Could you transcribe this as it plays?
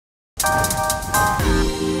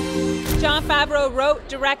Favreau wrote,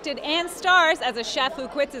 directed, and stars as a chef who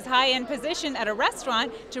quits his high-end position at a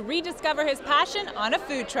restaurant to rediscover his passion on a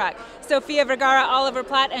food truck. Sofia Vergara, Oliver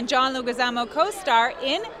Platt, and John Leguizamo co-star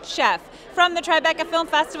in Chef. From the Tribeca Film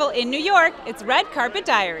Festival in New York, it's Red Carpet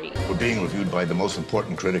Diary. We're being reviewed by the most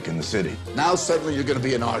important critic in the city. Now suddenly you're going to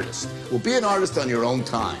be an artist. Well, be an artist on your own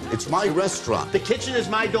time. It's my restaurant. The kitchen is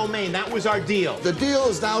my domain. That was our deal. The deal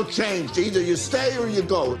is now changed. Either you stay or you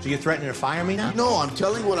go. So you're threatening to fire me now? No, I'm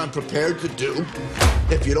telling what I'm prepared to do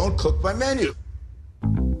if you don't cook my menu.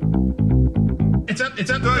 It's up.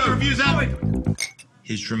 The review's out.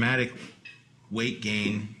 His dramatic weight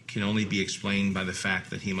gain can only be explained by the fact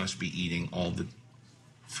that he must be eating all the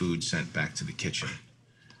food sent back to the kitchen.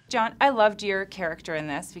 John, I loved your character in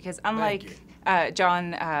this because unlike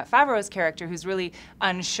John Favreau's character, who's really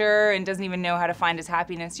unsure and doesn't even know how to find his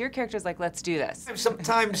happiness, your character's like, let's do this.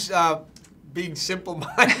 Sometimes being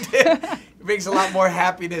simple-minded brings a lot more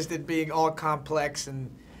happiness than being all complex and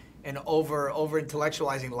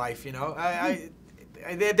over-intellectualizing life, you know?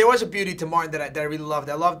 There was a beauty to Martin that I really loved.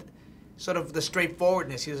 I loved sort of the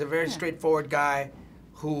straightforwardness. He was a very straightforward guy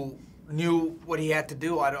who knew what he had to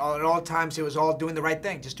do. At all times, he was all doing the right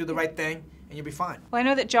thing. Just do the right thing, and you'll be fine. Well, I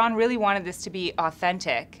know that John really wanted this to be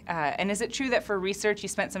authentic. And is it true that for research, you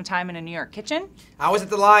spent some time in a New York kitchen? I was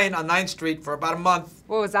at the Lion on 9th Street for about a month.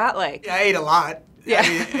 What was that like? I ate a lot. Yeah. I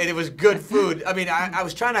mean, and it was good food. I mean, I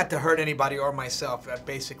was trying not to hurt anybody or myself.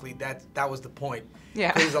 Basically, that was the point.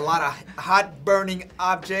 Yeah. There's a lot of hot burning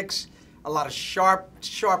objects, a lot of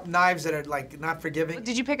sharp knives that are like not forgiving.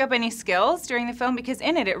 Did you pick up any skills during the film? Because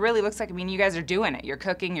in it really looks like, I mean, you guys are doing it. You're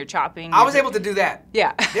cooking, you're chopping. I was able to do that.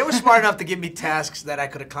 Yeah. They were smart enough to give me tasks that I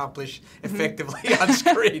could accomplish effectively on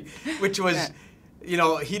screen, which was, you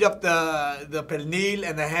know, heat up the pernil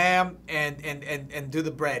and the ham and do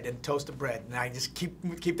the bread and toast the bread. And I just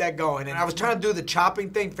keep that going. And I was trying to do the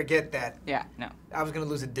chopping thing, forget that. Yeah, no. I was going to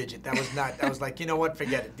lose a digit. That was not, I was like, you know what,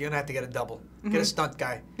 forget it. You don't have to get a double. Get a stunt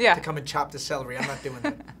guy to come and chop the celery. I'm not doing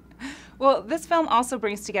that. Well, this film also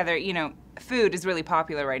brings together, you know, food is really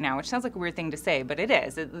popular right now, which sounds like a weird thing to say, but it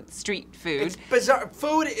is. It's street food. It's bizarre.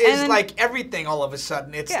 Food is like everything all of a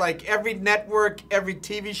sudden. It's like every network, every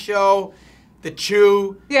TV show, the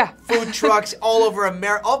Chew, food trucks all over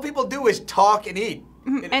America. All people do is talk and eat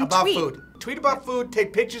about food. Tweet about food,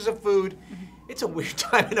 take pictures of food. It's a weird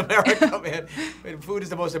time in America, man. I mean, food is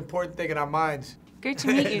the most important thing in our minds. Great to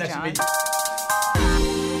meet you, John.